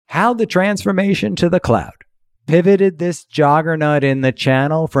how the transformation to the cloud pivoted this juggernaut in the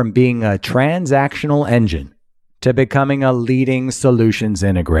channel from being a transactional engine to becoming a leading solutions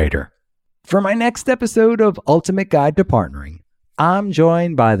integrator. For my next episode of Ultimate Guide to Partnering, I'm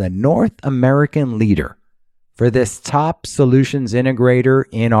joined by the North American leader for this top solutions integrator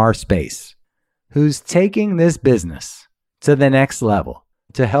in our space, who's taking this business to the next level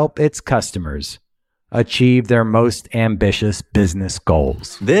to help its customers achieve their most ambitious business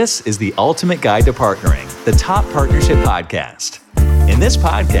goals. This is the Ultimate Guide to Partnering, the top partnership podcast. In this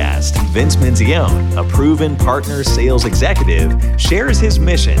podcast, Vince Menzione, a proven partner sales executive, shares his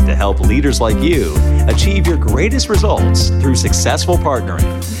mission to help leaders like you achieve your greatest results through successful partnering.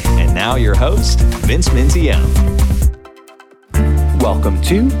 And now your host, Vince Menzione. Welcome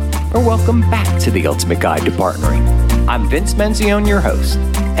to, or welcome back to the Ultimate Guide to Partnering. I'm Vince Menzione, your host,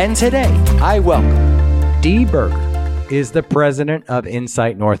 and today I welcome Dee Burger, is the president of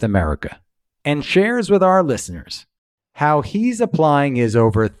Insight North America, and shares with our listeners how he's applying his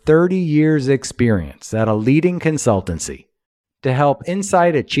over 30 years experience at a leading consultancy to help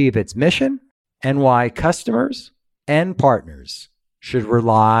Insight achieve its mission and why customers and partners should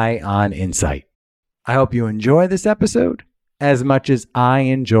rely on Insight. I hope you enjoy this episode as much as I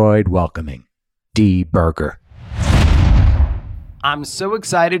enjoyed welcoming Dee Burger. I'm so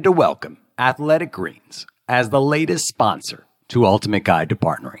excited to welcome Athletic Greens as the latest sponsor to Ultimate Guide to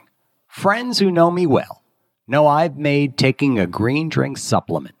Partnering. Friends who know me well know I've made taking a green drink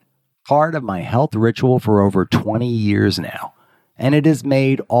supplement part of my health ritual for over 20 years now, and it has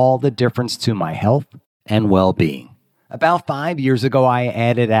made all the difference to my health and well-being. About 5 years ago, I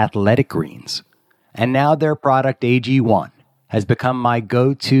added Athletic Greens, and now their product AG1 has become my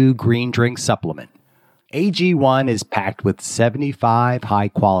go-to green drink supplement. AG1 is packed with 75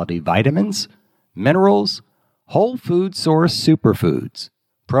 high-quality vitamins, minerals, whole food source superfoods,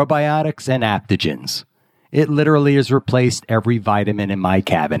 probiotics, and adaptogens. It literally has replaced every vitamin in my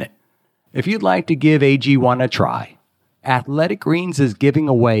cabinet. If you'd like to give AG1 a try, Athletic Greens is giving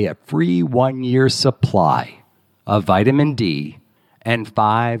away a free 1-year supply of vitamin D and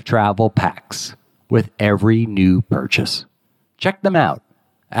 5 travel packs with every new purchase. Check them out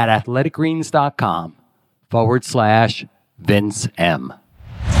at athleticgreens.com/Vince M.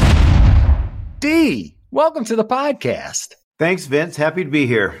 Dee, welcome to the podcast. Thanks, Vince. Happy to be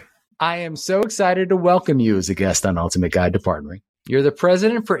here. I am so excited to welcome you as a guest on Ultimate Guide to Partnering. You're the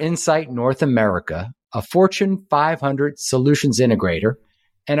president for Insight North America, a Fortune 500 solutions integrator,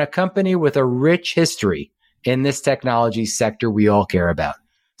 and a company with a rich history in this technology sector we all care about.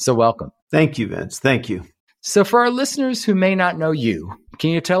 So welcome. Thank you, Vince. Thank you. So for our listeners who may not know you,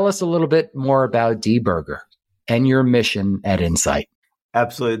 can you tell us a little bit more about Dee Burger and your mission at Insight?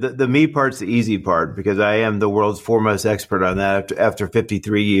 Absolutely. The me part's the easy part because I am the world's foremost expert on that after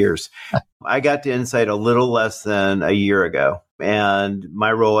 53 years. I got to Insight a little less than a year ago. And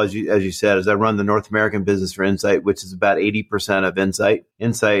my role, as you said, is I run the North American business for Insight, which is about 80% of Insight.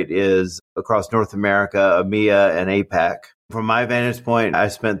 Insight is across North America, EMEA, and APAC. From my vantage point, I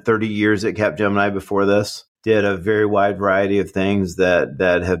spent 30 years at Capgemini before this, did a very wide variety of things that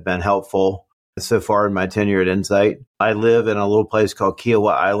have been helpful so far in my tenure at Insight. I live in a little place called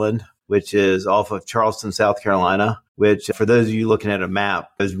Kiowa Island, which is off of Charleston, South Carolina, which for those of you looking at a map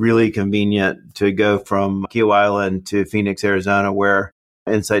is really convenient to go from Kiowa Island to Phoenix, Arizona, where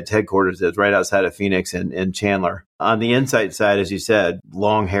Insight's headquarters is right outside of Phoenix in Chandler. On the Insight side, as you said,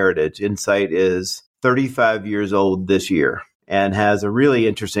 long heritage. Insight is 35 years old this year and has a really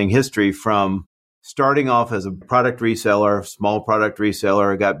interesting history from starting off as a product reseller, small product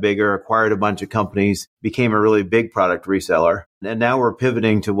reseller, got bigger, acquired a bunch of companies, became a really big product reseller. And now we're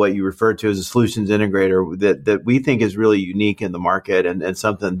pivoting to what you refer to as a solutions integrator that we think is really unique in the market and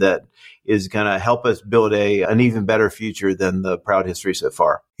something that is going to help us build an even better future than the proud history so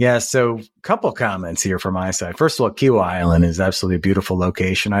far. Yeah, so a couple comments here from my side. First of all, Kiowa Island is absolutely a beautiful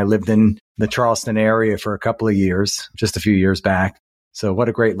location. I lived in the Charleston area for a couple of years, just a few years back. So what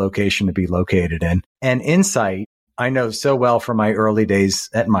a great location to be located in. And Insight, I know so well from my early days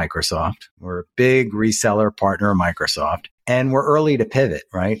at Microsoft. We're a big reseller partner of Microsoft. And we're early to pivot,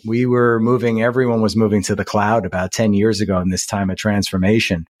 right? Everyone was moving to the cloud about 10 years ago in this time of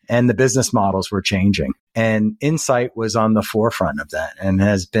transformation. And the business models were changing. And Insight was on the forefront of that and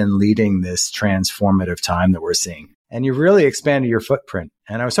has been leading this transformative time that we're seeing. And you've really expanded your footprint.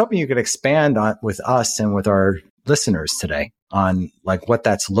 And I was hoping you could expand on with us and with our listeners today on like what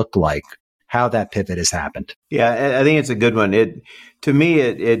that's looked like, how that pivot has happened. Yeah, I think it's a good one. To me,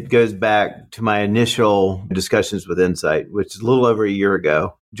 it goes back to my initial discussions with Insight, which is a little over a year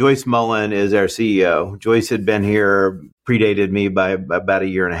ago. Joyce Mullen is our CEO. Joyce had been here, predated me by about a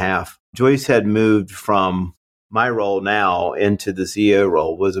year and a half. Joyce had moved from my role now into the CEO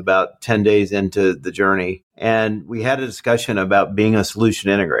role, was about 10 days into the journey. And we had a discussion about being a solution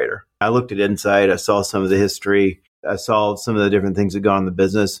integrator. I looked at Insight. I saw some of the history. I saw some of the different things that go on in the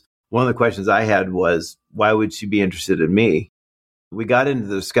business. One of the questions I had was, why would she be interested in me? We got into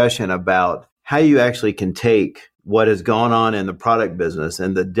the discussion about how you actually can take what has gone on in the product business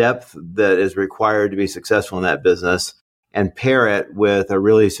and the depth that is required to be successful in that business and pair it with a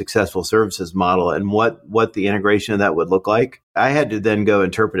really successful services model and what the integration of that would look like. I had to then go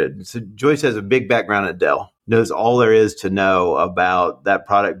interpret it. So Joyce has a big background at Dell, knows all there is to know about that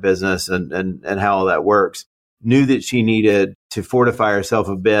product business and how all that works, knew that she needed to fortify herself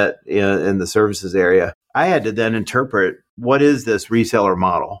a bit in the services area. I had to then interpret, what is this reseller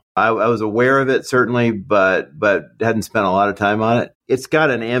model? I was aware of it, certainly, but hadn't spent a lot of time on it. It's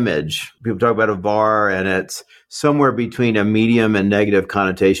got an image. People talk about a VAR, and it's somewhere between a medium and negative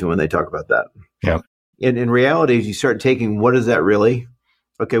connotation when they talk about that. Yeah. In reality, as you start taking, what is that really?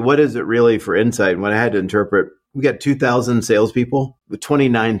 Okay, what is it really for Insight? When I had to interpret, we got 2,000 salespeople with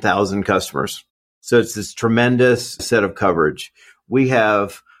 29,000 customers. So it's this tremendous set of coverage. We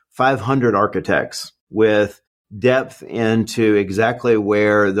have 500 architects with depth into exactly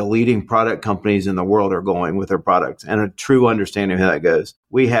where the leading product companies in the world are going with their products and a true understanding of how that goes.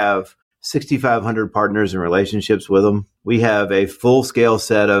 We have 6,500 partners and relationships with them. We have a full-scale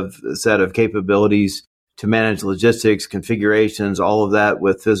set of capabilities to manage logistics, configurations, all of that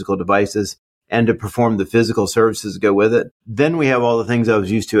with physical devices, and to perform the physical services that go with it. Then we have all the things I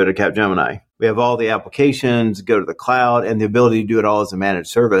was used to at a Capgemini. We have all the applications, go to the cloud, and the ability to do it all as a managed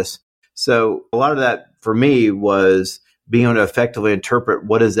service. So a lot of that for me was being able to effectively interpret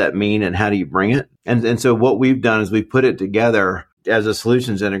what does that mean and how do you bring it? And so what we've done is we put it together as a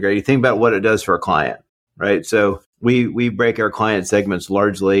solutions integrator. You think about what it does for a client, right? So we break our client segments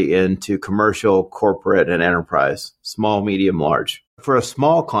largely into commercial, corporate, and enterprise, small, medium, large. For a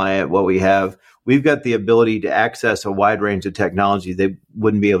small client, we've got the ability to access a wide range of technology they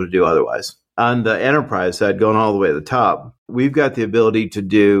wouldn't be able to do otherwise. On the enterprise side, going all the way to the top, we've got the ability to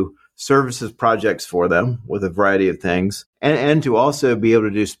do services projects for them with a variety of things, and to also be able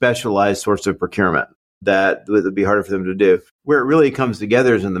to do specialized sorts of procurement that would be harder for them to do. Where it really comes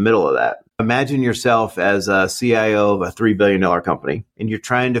together is in the middle of that. Imagine yourself as a CIO of a $3 billion company, and you're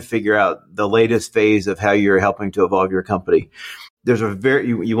trying to figure out the latest phase of how you're helping to evolve your company. There's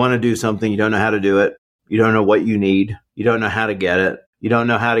you want to do something, you don't know how to do it, you don't know what you need, you don't know how to get it, you don't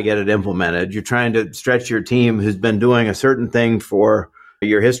know how to get it implemented. You're trying to stretch your team who's been doing a certain thing for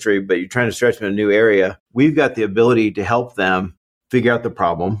your history, but you're trying to stretch them in a new area. We've got the ability to help them figure out the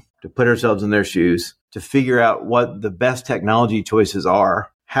problem, to put ourselves in their shoes, to figure out what the best technology choices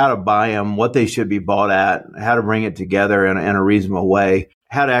are, how to buy them, what they should be bought at, how to bring it together in a reasonable way,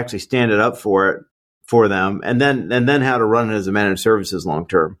 how to actually stand it up for them, and then how to run it as a managed services long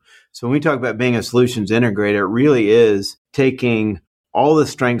term. So when we talk about being a solutions integrator, it really is taking all the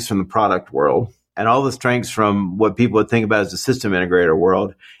strengths from the product world and all the strengths from what people would think about as the system integrator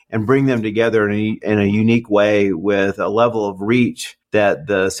world and bring them together in a unique way with a level of reach that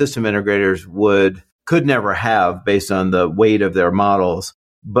the system integrators could never have based on the weight of their models,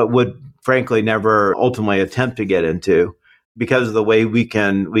 but would frankly never ultimately attempt to get into because of the way we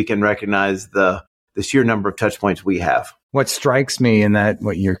can recognize the sheer number of touch points we have. What strikes me in that,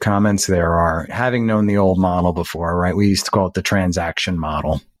 what your comments there are, having known the old model before, right? We used to call it the transaction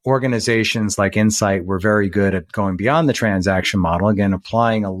model. Organizations like Insight were very good at going beyond the transaction model, again,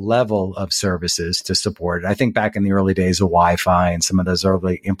 applying a level of services to support it. I think back in the early days of Wi-Fi and some of those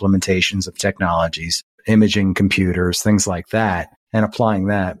early implementations of technologies, imaging computers, things like that, and applying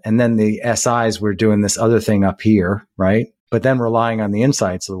that. And then the SIs were doing this other thing up here, right? But then relying on the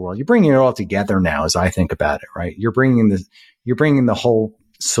insights of the world. You're bringing it all together now, as I think about it, right? You're bringing the whole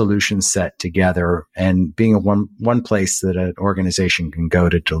solution set together and being a one place that an organization can go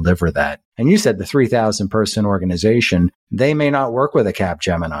to deliver that. And you said the 3,000 person organization, they may not work with a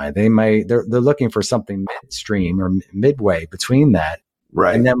Capgemini. They're looking for something midstream or midway between that.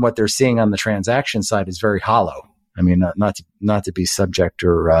 Right. And then what they're seeing on the transaction side is very hollow. I mean, not to be subject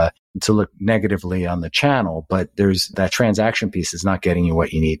or to look negatively on the channel, but there's that transaction piece is not getting you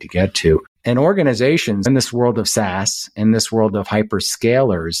what you need to get to. And organizations in this world of SaaS, in this world of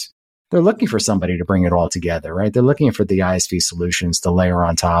hyperscalers, they're looking for somebody to bring it all together, right? They're looking for the ISV solutions to layer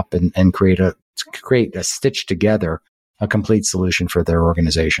on top and create a stitch together a complete solution for their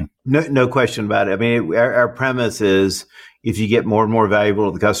organization. No question about it. I mean, our premise is if you get more and more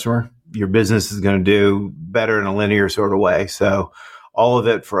valuable to the customer, your business is going to do better in a linear sort of way. So all of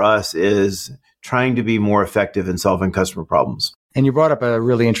it for us is trying to be more effective in solving customer problems. And you brought up a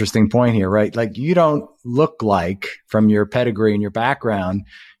really interesting point here, right? Like you don't look like, from your pedigree and your background,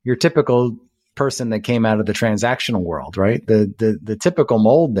 your typical person that came out of the transactional world, right? The typical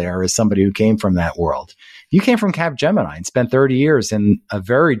mold there is somebody who came from that world. You came from Capgemini and spent 30 years in a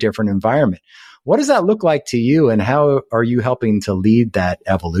very different environment. What does that look like to you, and how are you helping to lead that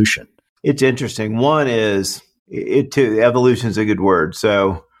evolution? It's interesting. One is, evolution is a good word.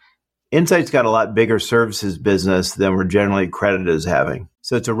 So Insight's got a lot bigger services business than we're generally credited as having.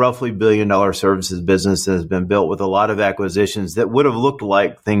 So it's a roughly $1 billion services business that has been built with a lot of acquisitions that would have looked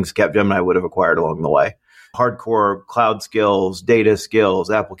like things Capgemini would have acquired along the way. Hardcore cloud skills, data skills,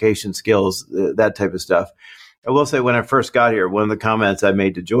 application skills, that type of stuff. I will say when I first got here, one of the comments I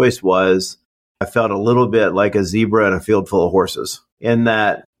made to Joyce was I felt a little bit like a zebra in a field full of horses, in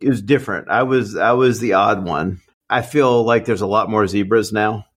that it was different. I was the odd one. I feel like there's a lot more zebras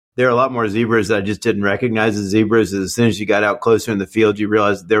now. There are a lot more zebras that I just didn't recognize as zebras. As soon as you got out closer in the field, you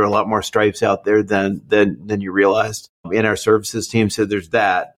realized there were a lot more stripes out there than you realized in our services team. So there's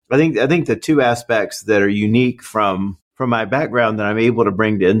that. I think the two aspects that are unique from my background that I'm able to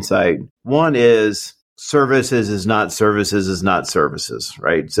bring to Insight, one is services is not services,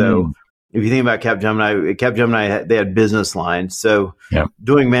 right? So if you think about Capgemini, they had business lines. So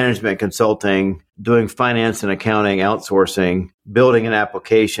doing management consulting, doing finance and accounting, outsourcing, building an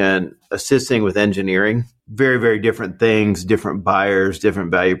application, assisting with engineering, very, very different things, different buyers,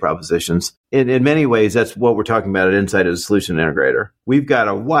 different value propositions. In many ways, that's what we're talking about at Insight as a solution integrator. We've got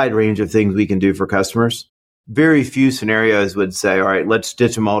a wide range of things we can do for customers. Very few scenarios would say, all right, let's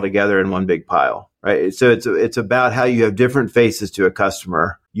stitch them all together in one big pile, right? So it's about how you have different faces to a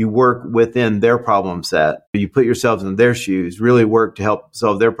customer. You work within their problem set. You put yourselves in their shoes, really work to help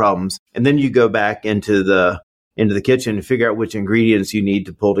solve their problems. And then you go back into the kitchen and figure out which ingredients you need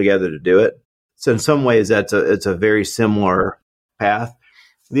to pull together to do it. So in some ways, it's a very similar path.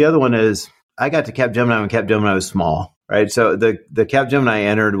 The other one is I got to Capgemini when Capgemini was small, right? So the Capgemini I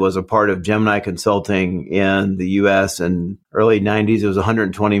entered was a part of Gemini Consulting in the US in early 90s. It was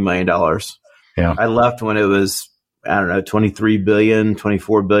 $120 million. Yeah. I left when it was, I don't know, 23 billion,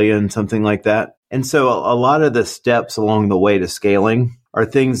 24 billion, something like that. And so a lot of the steps along the way to scaling are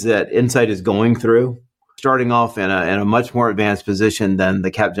things that Insight is going through, starting off in a much more advanced position than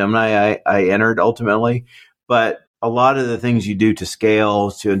the Capgemini I entered ultimately. But a lot of the things you do to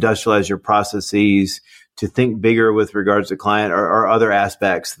scale, to industrialize your processes, to think bigger with regards to client are other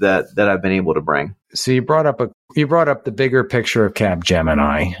aspects that I've been able to bring. So you brought up the bigger picture of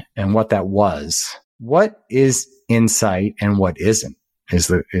Capgemini and what that was. What is Insight and what isn't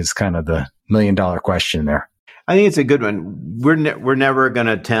is kind of the $1 million question there. I think it's a good one. We're never going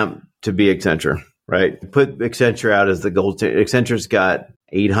to attempt to be Accenture, right? Put Accenture out as the gold. Accenture's got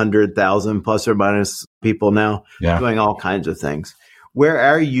 800,000 plus or minus people now doing all kinds of things. Where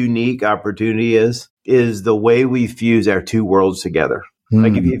our unique opportunity is the way we fuse our two worlds together.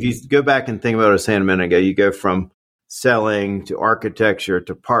 Like if you go back and think about what I was saying a minute ago, you go from selling to architecture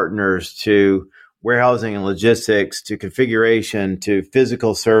to partners to warehousing and logistics to configuration to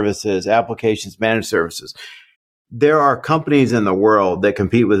physical services, applications, managed services. There are companies in the world that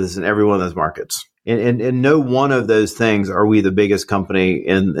compete with us in every one of those markets. In no one of those things are we the biggest company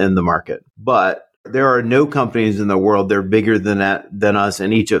in the market. But there are no companies in the world that are bigger than us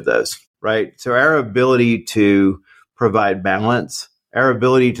in each of those, right? So our ability to provide balance, our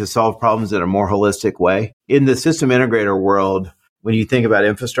ability to solve problems in a more holistic way. In the system integrator world, when you think about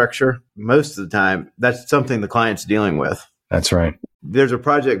infrastructure, most of the time, that's something the client's dealing with. That's right. There's a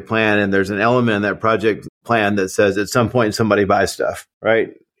project plan and there's an element in that project plan that says at some point somebody buys stuff,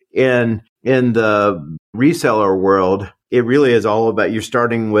 right? In the reseller world, it really is all about you're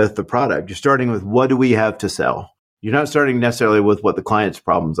starting with the product. You're starting with what do we have to sell? You're not starting necessarily with what the client's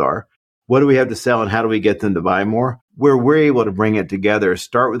problems are. What do we have to sell and how do we get them to buy more? Where we're able to bring it together,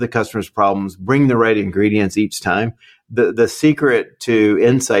 start with the customer's problems, bring the right ingredients each time. The secret to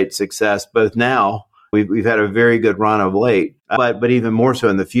Insight success, both now, we've had a very good run of late, but even more so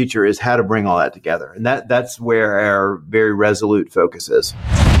in the future is how to bring all that together. And that's where our very resolute focus is.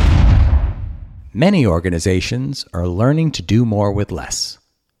 Many organizations are learning to do more with less.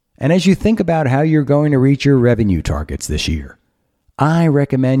 And as you think about how you're going to reach your revenue targets this year, I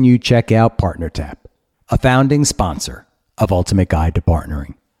recommend you check out PartnerTap, a founding sponsor of Ultimate Guide to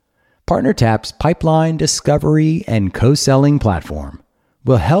Partnering. PartnerTap's pipeline discovery and co-selling platform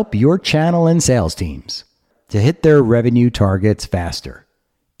will help your channel and sales teams to hit their revenue targets faster,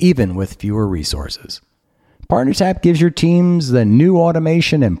 even with fewer resources. PartnerTap gives your teams the new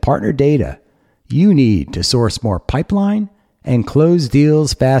automation and partner data you need to source more pipeline and close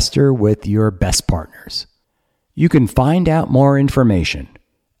deals faster with your best partners. You can find out more information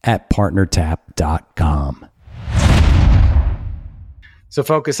at partnertap.com. So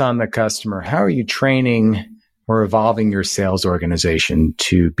focus on the customer. How are you training or evolving your sales organization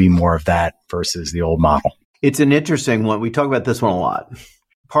to be more of that versus the old model? It's an interesting one. We talk about this one a lot.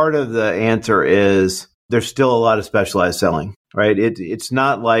 Part of the answer is there's still a lot of specialized selling, right? It's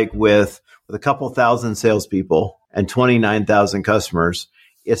not like with a couple thousand salespeople and 29,000 customers.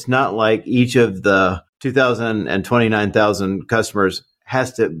 It's not like each of the 2,000 and 29,000 customers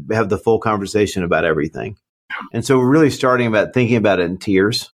has to have the full conversation about everything. And so we're really thinking about it in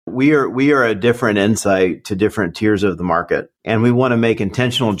tiers. We are a different insight to different tiers of the market. And we want to make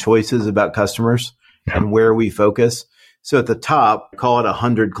intentional choices about customers and where we focus. So at the top, call it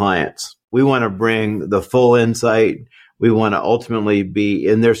 100 clients. We want to bring the full insight. We want to ultimately be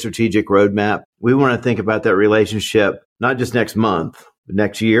in their strategic roadmap. We want to think about that relationship, not just next month, but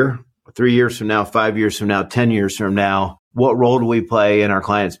next year, 3 years from now, 5 years from now, 10 years from now. What role do we play in our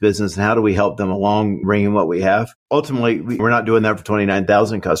client's business and how do we help them along bringing what we have? Ultimately, we're not doing that for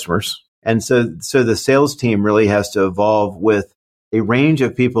 29,000 customers. And so the sales team really has to evolve with a range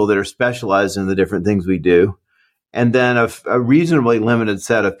of people that are specialized in the different things we do. And then a reasonably limited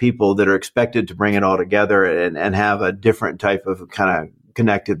set of people that are expected to bring it all together and have a different type of kind of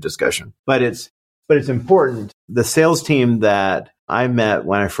connective discussion. But it's important. The sales team that I met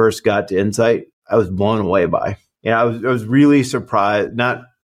when I first got to Insight, I was blown away by. I was really surprised. I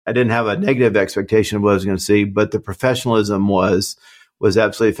didn't have a negative expectation of what I was going to see, but the professionalism was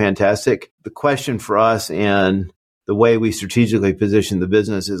absolutely fantastic. The question for us and the way we strategically position the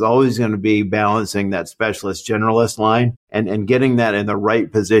business is always going to be balancing that specialist generalist line and getting that in the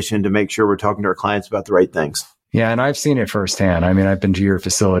right position to make sure we're talking to our clients about the right things. Yeah, and I've seen it firsthand. I mean, I've been to your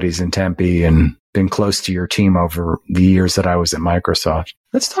facilities in Tempe and been close to your team over the years that I was at Microsoft.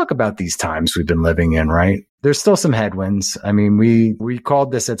 Let's talk about these times we've been living in, right? There's still some headwinds. I mean, we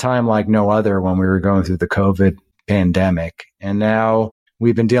called this a time like no other when we were going through the COVID pandemic. And now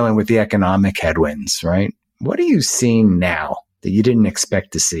we've been dealing with the economic headwinds, right? What are you seeing now that you didn't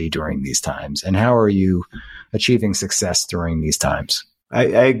expect to see during these times? And how are you achieving success during these times? I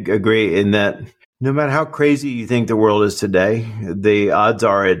agree in that no matter how crazy you think the world is today, the odds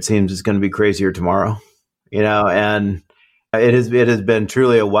are it seems it's going to be crazier tomorrow, and it has been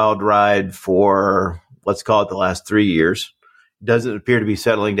truly a wild ride for, let's call it, the last 3 years. It doesn't appear to be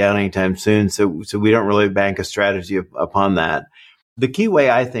settling down anytime soon. So we don't really bank a strategy upon that. The key way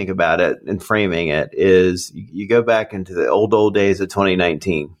I think about it and framing it is you go back into the old days of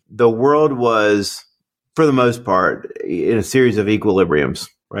 2019. The world was, for the most part, in a series of equilibriums,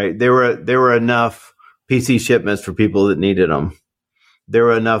 right? There were enough PC shipments for people that needed them. There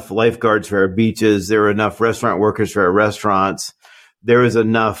were enough lifeguards for our beaches. There were enough restaurant workers for our restaurants. There was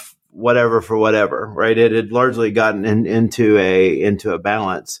enough whatever for whatever, right? It had largely gotten into a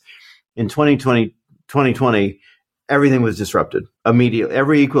balance. In 2020, everything was disrupted immediately.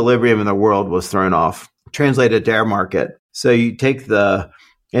 Every equilibrium in the world was thrown off. Translated to our market. So you take the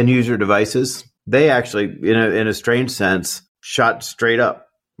end user devices, they actually, in a strange sense, shot straight up,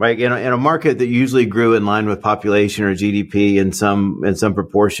 right? In a market that usually grew in line with population or GDP in some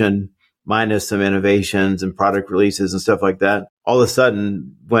proportion, minus some innovations and product releases and stuff like that. All of a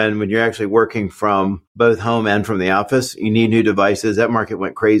sudden, when you're actually working from both home and from the office, you need new devices. That market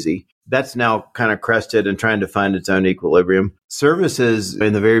went crazy. That's now kind of crested and trying to find its own equilibrium. Services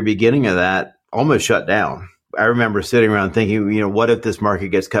in the very beginning of that almost shut down. I remember sitting around thinking, what if this market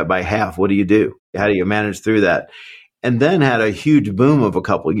gets cut by half? What do you do? How do you manage through that? And then had a huge boom of a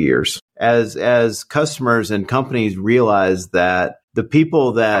couple of years as customers and companies realized that the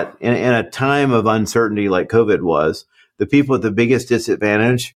people that in a time of uncertainty like COVID was, the people at the biggest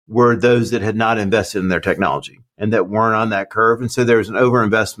disadvantage were those that had not invested in their technology and that weren't on that curve. And so there was an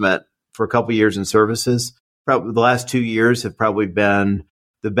overinvestment for a couple of years in services. Probably the last 2 years have probably been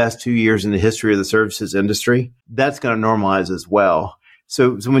the best 2 years in the history of the services industry. That's going to normalize as well.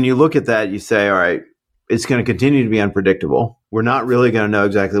 So when you look at that, you say, all right, it's going to continue to be unpredictable. We're not really going to know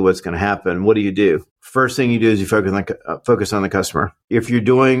exactly what's going to happen. What do? First thing you do is you focus on the customer. If you're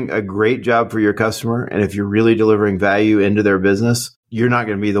doing a great job for your customer, and if you're really delivering value into their business, you're not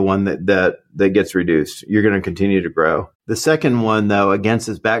going to be the one that gets reduced. You're going to continue to grow. The second one, though, against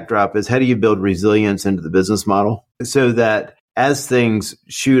this backdrop is how do you build resilience into the business model so that as things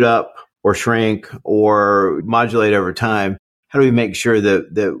shoot up or shrink or modulate over time, how do we make sure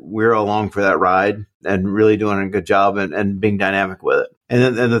that we're along for that ride and really doing a good job and being dynamic with it?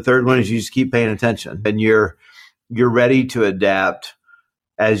 And then the third one is you just keep paying attention and you're ready to adapt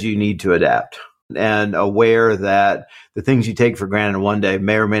as you need to adapt, and aware that the things you take for granted one day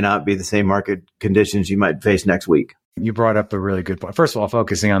may or may not be the same market conditions you might face next week. You brought up a really good point. First of all,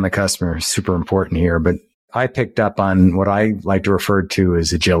 focusing on the customer is super important here, but I picked up on what I like to refer to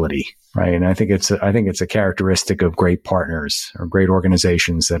as agility, right? And I think it's a characteristic of great partners or great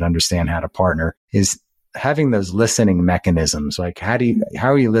organizations that understand how to partner, is having those listening mechanisms. Like how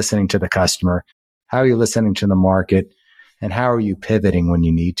are you listening to the customer? How are you listening to the market? And how are you pivoting when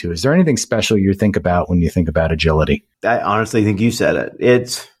you need to? Is there anything special you think about when you think about agility? I honestly think you said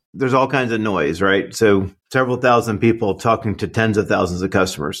it. There's all kinds of noise, right? So several thousand people talking to tens of thousands of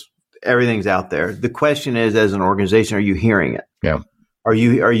customers. Everything's out there. The question is, as an organization, are you hearing it? Yeah. Are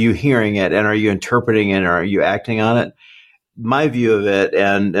you hearing it, and are you interpreting it, and are you acting on it? My view of it,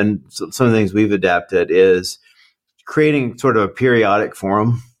 and some of the things we've adapted, is creating sort of a periodic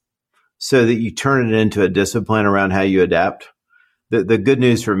forum so that you turn it into a discipline around how you adapt. The good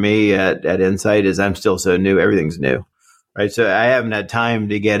news for me at Insight is I'm still so new. Everything's new, right? So I haven't had time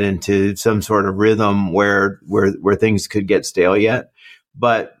to get into some sort of rhythm where things could get stale yet.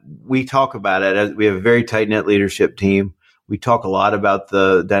 But we talk about it. We have a very tight-knit leadership team. We talk a lot about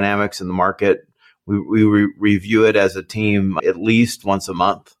the dynamics in the market. We review it as a team at least once a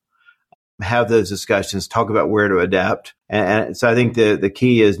month, have those discussions, talk about where to adapt. And so I think the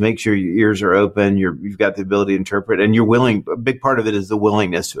key is make sure your ears are open, you've got the ability to interpret, and you're willing. A big part of it is the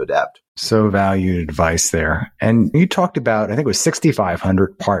willingness to adapt. So valued advice there. And you talked about, I think it was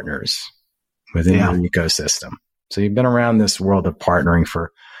 6,500 partners within your ecosystem. So you've been around this world of partnering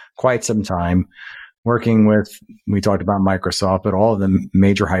for quite some time, working with, we talked about Microsoft, but all of the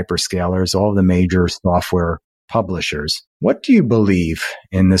major hyperscalers, all of the major software publishers. What do you believe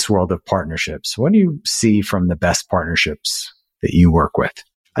in this world of partnerships? What do you see from the best partnerships that you work with?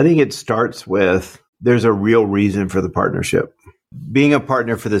 I think it starts with there's a real reason for the partnership. Being a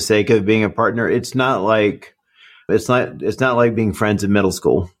partner for the sake of being a partner, it's not like being friends in middle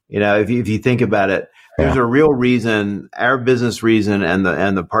school. You know, if you think about it, there's a real reason. Our business reason and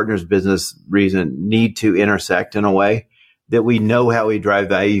the partner's business reason need to intersect in a way that we know how we drive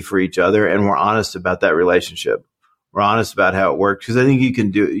value for each other, and we're honest about that relationship. We're honest about how it works, because I think you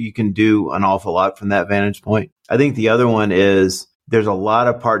can do an awful lot from that vantage point. I think the other one is there's a lot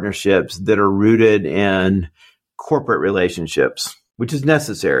of partnerships that are rooted in corporate relationships, which is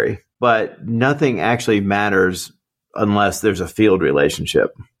necessary, but nothing actually matters unless there's a field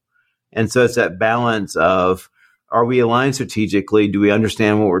relationship. And so it's that balance of, are we aligned strategically? Do we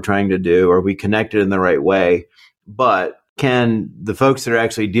understand what we're trying to do? Are we connected in the right way? But can the folks that are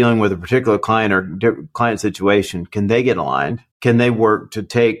actually dealing with a particular client or client situation, can they get aligned? Can they work to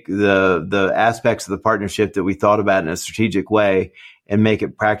take the aspects of the partnership that we thought about in a strategic way and make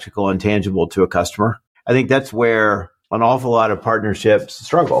it practical and tangible to a customer? I think that's where an awful lot of partnerships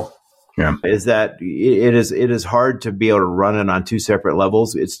struggle. Yeah. Is that it is hard to be able to run it on two separate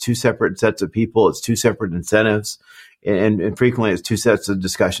levels. It's two separate sets of people. It's two separate incentives. And frequently it's two sets of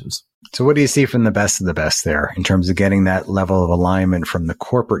discussions. So what do you see from the best of the best there in terms of getting that level of alignment from the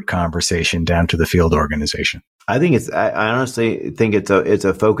corporate conversation down to the field organization? I honestly think it's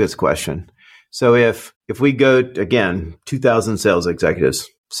a focus question. So if we go, again, 2,000 sales executives,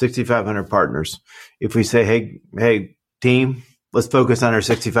 6,500 partners, if we say, hey, team, let's focus on our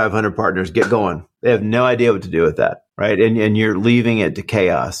 6,500 partners, get going. They have no idea what to do with that, right? And you're leaving it to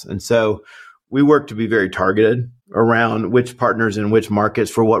chaos. And so we work to be very targeted around which partners in which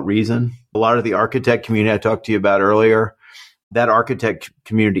markets for what reason. A lot of the architect community I talked to you about earlier, that architect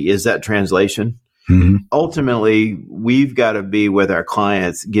community is that translation. Mm-hmm. Ultimately, we've got to be with our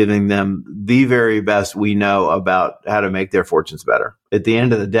clients, giving them the very best we know about how to make their fortunes better. At the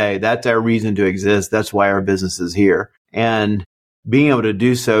end of the day, that's our reason to exist. That's why our business is here. And being able to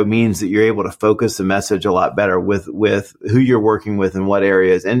do so means that you're able to focus the message a lot better with who you're working with in what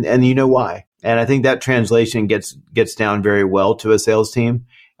areas, and you know why. And I think that translation gets down very well to a sales team.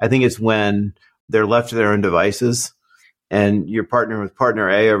 I think it's when they're left to their own devices and you're partnering with partner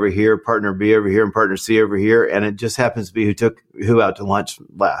A over here, partner B over here, and partner C over here, and it just happens to be who took who out to lunch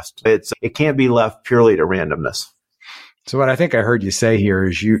last. It can't be left purely to randomness. So what I think I heard you say here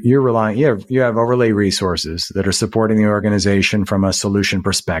is you're relying, you have overlay resources that are supporting the organization from a solution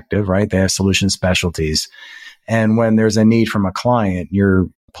perspective, right? They have solution specialties. And when there's a need from a client, you're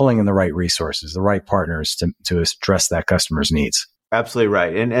pulling in the right resources, the right partners to address that customer's needs. Absolutely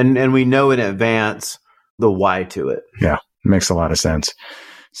right. And we know in advance the why to it. Yeah, makes a lot of sense.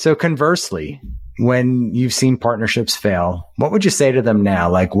 So conversely, when you've seen partnerships fail, what would you say to them now?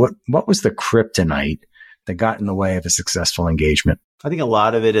 Like what was the kryptonite that got in the way of a successful engagement? I think a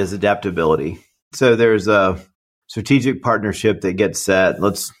lot of it is adaptability. So there's a strategic partnership that gets set.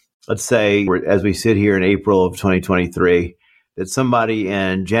 Let's say as we sit here in April of 2023, that somebody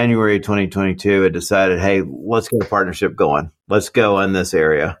in January 2022 had decided, hey, let's get a partnership going. Let's go in this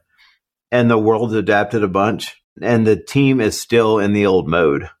area. And the world's adapted a bunch and the team is still in the old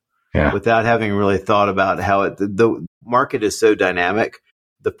mode without having really thought about how the market is so dynamic.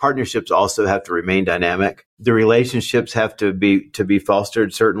 The partnerships also have to remain dynamic. The relationships have to be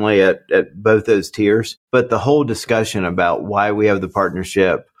fostered, certainly at both those tiers. But the whole discussion about why we have the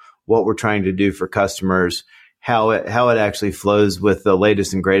partnership, what we're trying to do for customers, how it actually flows with the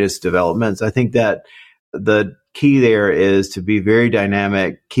latest and greatest developments. I think that the key there is to be very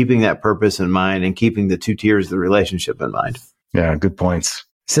dynamic, keeping that purpose in mind and keeping the two tiers of the relationship in mind. Yeah, good points.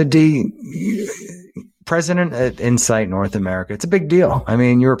 So Dee, president at Insight North America, it's a big deal. I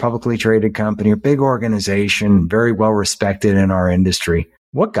mean, you're a publicly traded company, a big organization, very well respected in our industry.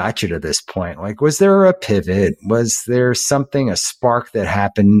 What got you to this point? Like, was there a pivot? Was there something, a spark that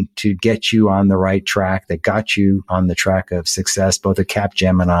happened to get you on the right track, that got you on the track of success, both at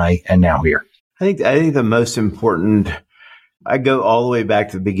Capgemini and now here? I think the most important, I go all the way back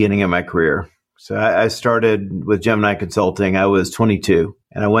to the beginning of my career. So I started with Gemini Consulting. I was 22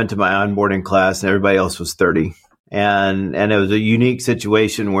 and I went to my onboarding class and everybody else was 30. And it was a unique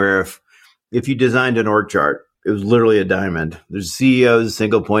situation where if you designed an org chart, it was literally a diamond. There's CEOs,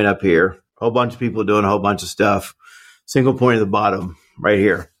 single point up here, a whole bunch of people doing a whole bunch of stuff, single point at the bottom right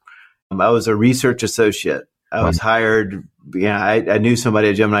here. I was a research associate. I was hired. I knew somebody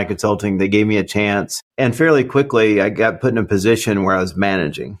at Gemini Consulting. They gave me a chance. And fairly quickly, I got put in a position where I was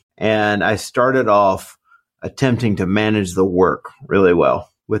managing. And I started off attempting to manage the work really well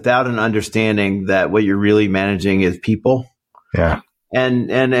without an understanding that what you're really managing is people. Yeah.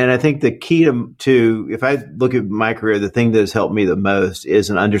 And I think the key to, if I look at my career, the thing that has helped me the most is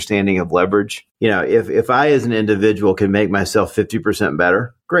an understanding of leverage. If I as an individual can make myself 50%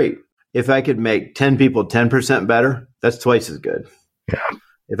 better, great. If I could make 10 people 10% better, that's twice as good. Yeah.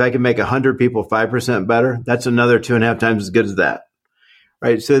 If I can make 100 people 5% better, that's another 2.5 times as good as that.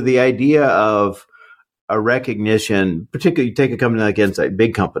 Right. So the idea of a recognition, particularly you take a company like Insight,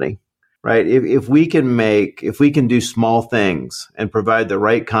 big company, right? If we can do small things and provide the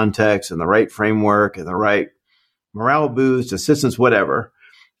right context and the right framework and the right morale boost, assistance, whatever,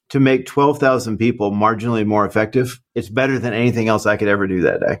 to make 12,000 people marginally more effective, it's better than anything else I could ever do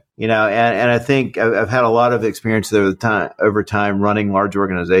that day. And I think I've had a lot of experience over time running large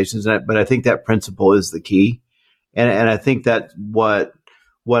organizations, but I think that principle is the key. And I think that's what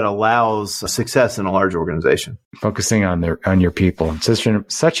allows success in a large organization. Focusing on your people. Such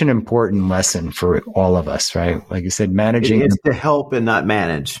an important lesson for all of us, right? Like you said, managing. It's to help and not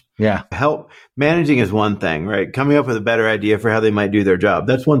manage. Yeah. Managing is one thing, right? Coming up with a better idea for how they might do their job.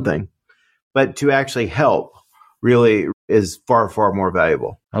 That's one thing. But to actually help really is far, far more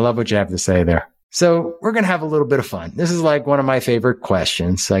valuable. I love what you have to say there. So we're going to have a little bit of fun. This is like one of my favorite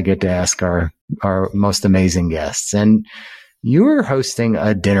questions I get to ask our most amazing guests. And you're hosting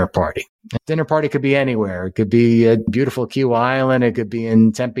a dinner party. A dinner party could be anywhere. It could be a beautiful Key Island. It could be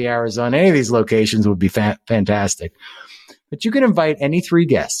in Tempe, Arizona. Any of these locations would be fantastic. But you can invite any 3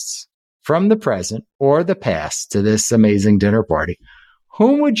 guests from the present or the past to this amazing dinner party.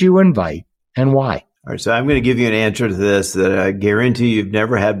 Whom would you invite and why? All right, so I'm going to give you an answer to this that I guarantee you've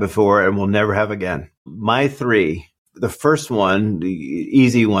never had before and will never have again. My 3, the first one, the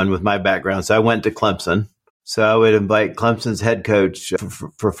easy one with my background. So I went to Clemson. So I would invite Clemson's head coach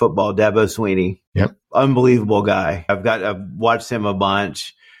for football, Dabo Swinney. Yep. Unbelievable guy. I've watched him a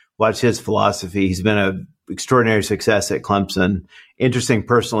bunch, watched his philosophy. He's been an extraordinary success at Clemson. Interesting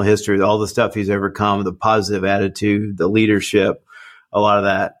personal history, all the stuff he's overcome, the positive attitude, the leadership, a lot of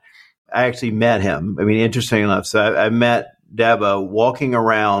that. I actually met him. I mean, interesting enough. So I met Dabo walking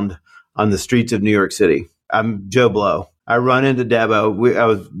around on the streets of New York City. I'm Joe Blow. I run into Dabo. I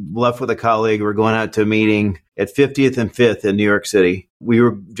was left with a colleague. We're going out to a meeting at 50th and 5th in New York City. We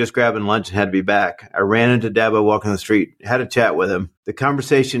were just grabbing lunch and had to be back. I ran into Dabo walking the street, had a chat with him. The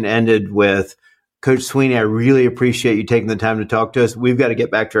conversation ended with, Coach Swinney, I really appreciate you taking the time to talk to us. We've got to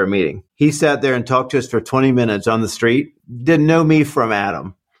get back to our meeting. He sat there and talked to us for 20 minutes on the street. Didn't know me from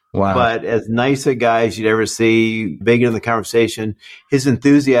Adam. Wow. But as nice a guy as you'd ever see, big into the conversation, his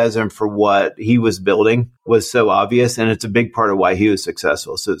enthusiasm for what he was building was so obvious, and it's a big part of why he was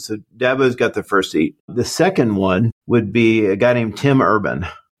successful. So Dabo's got the first seat. The second one would be a guy named Tim Urban.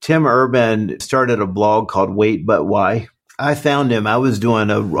 Tim Urban started a blog called Wait But Why. I found him. I was doing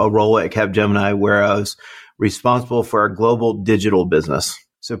a role at Capgemini where I was responsible for our global digital business.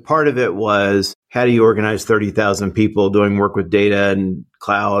 So part of it was, how do you organize 30,000 people doing work with data and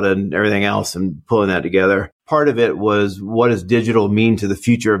cloud and everything else and pulling that together? Part of it was, what does digital mean to the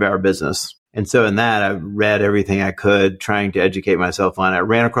future of our business? And so in that, I read everything I could, trying to educate myself on it. I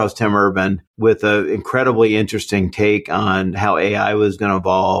ran across Tim Urban with an incredibly interesting take on how AI was going to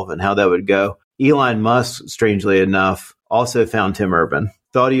evolve and how that would go. Elon Musk, strangely enough, also found Tim Urban.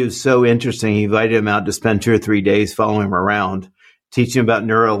 Thought he was so interesting, he invited him out to spend 2 or 3 days following him around, teaching him about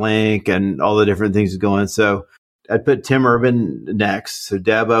Neuralink and all the different things going. So I'd put Tim Urban next, so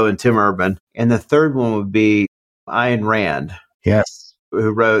Dabo and Tim Urban. And the third one would be Ayn Rand. Yes.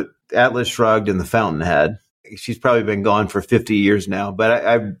 Who wrote Atlas Shrugged and The Fountainhead. She's probably been gone for 50 years now, but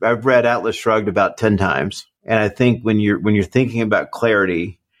I've read Atlas Shrugged about 10 times. And I think when you're thinking about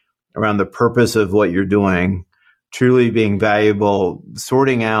clarity around the purpose of what you're doing, truly being valuable,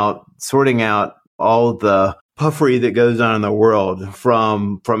 sorting out all the puffery that goes on in the world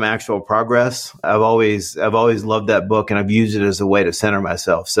from actual progress. I've always loved that book, and I've used it as a way to center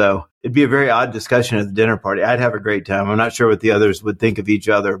myself. So it'd be a very odd discussion at the dinner party. I'd have a great time. I'm not sure what the others would think of each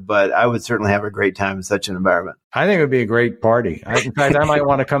other, but I would certainly have a great time in such an environment. I think it would be a great party. In fact, I might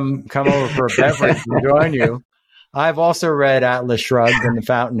want to come over for a beverage and join you. I've also read Atlas Shrugged and The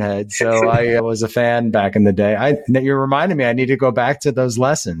Fountainhead, so I was a fan back in the day. You reminded me I need to go back to those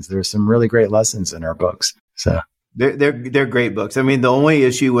lessons. There's some really great lessons in our books. So they're great books. I mean, the only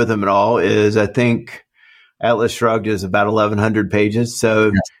issue with them at all is I think Atlas Shrugged is about 1,100 pages,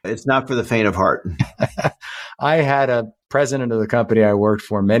 so it's not for the faint of heart. I had a president of the company I worked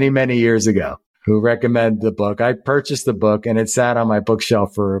for many, many years ago who recommended the book. I purchased the book, and it sat on my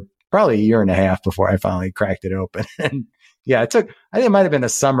bookshelf for probably a year and a half before I finally cracked it open. And I think it might have been a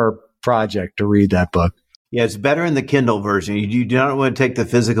summer project to read that book. Yeah, it's better in the Kindle version. You do not want to take the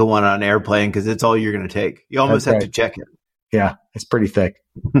physical one on an airplane because it's all you're going to take. You almost have to check it. Yeah, it's pretty thick.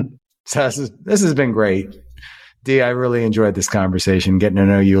 So this has been great. Dee, I really enjoyed this conversation, getting to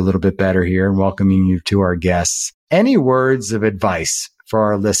know you a little bit better here and welcoming you to our guests. Any words of advice for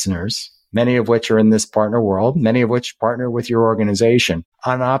our listeners, many of which are in this partner world, many of which partner with your organization,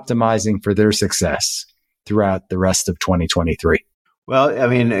 on optimizing for their success throughout the rest of 2023? Well, I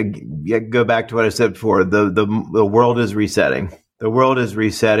mean, go back to what I said before. The world is resetting. The world is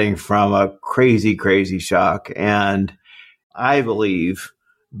resetting from a crazy, crazy shock. And I believe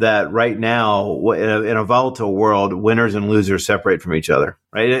that right now, in a volatile world, winners and losers separate from each other,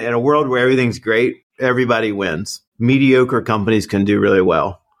 right? In a world where everything's great, everybody wins. Mediocre companies can do really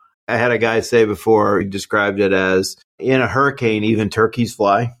well. I had a guy say before, he described it as, in a hurricane, even turkeys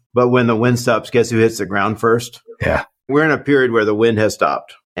fly. But when the wind stops, guess who hits the ground first? Yeah. We're in a period where the wind has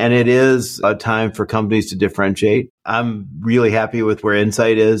stopped. And it is a time for companies to differentiate. I'm really happy with where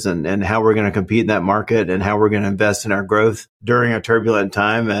Insight is and how we're going to compete in that market and how we're going to invest in our growth during a turbulent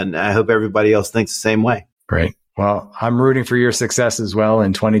time. And I hope everybody else thinks the same way. Great. Well, I'm rooting for your success as well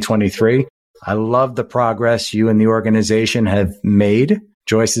in 2023. I love the progress you and the organization have made.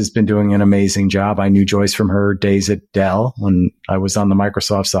 Joyce has been doing an amazing job. I knew Joyce from her days at Dell when I was on the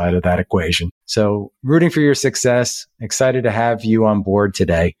Microsoft side of that equation. So rooting for your success. Excited to have you on board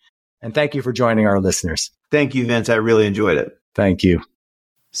today. And thank you for joining our listeners. Thank you, Vince. I really enjoyed it. Thank you.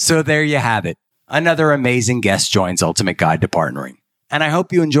 So there you have it. Another amazing guest joins Ultimate Guide to Partnering. And I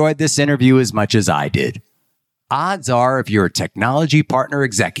hope you enjoyed this interview as much as I did. Odds are, if you're a technology partner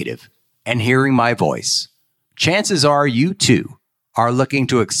executive and hearing my voice, chances are you too are looking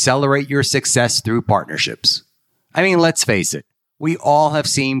to accelerate your success through partnerships. I mean, let's face it, we all have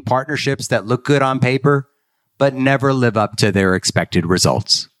seen partnerships that look good on paper, but never live up to their expected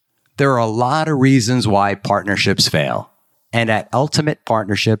results. There are a lot of reasons why partnerships fail. And at Ultimate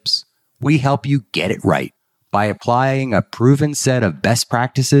Partnerships, we help you get it right by applying a proven set of best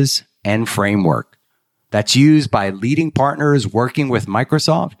practices and framework that's used by leading partners working with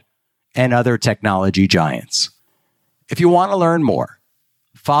Microsoft and other technology giants. If you want to learn more,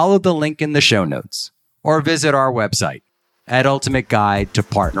 follow the link in the show notes or visit our website at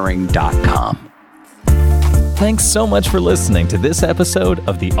ultimateguidetopartnering.com. Thanks so much for listening to this episode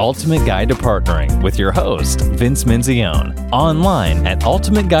of The Ultimate Guide to Partnering with your host, Vince Menzione. Online at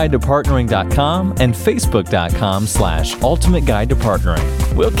ultimateguidetopartnering.com and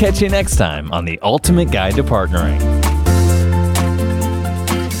facebook.com/ultimateguidetopartnering. We'll catch you next time on The Ultimate Guide to Partnering.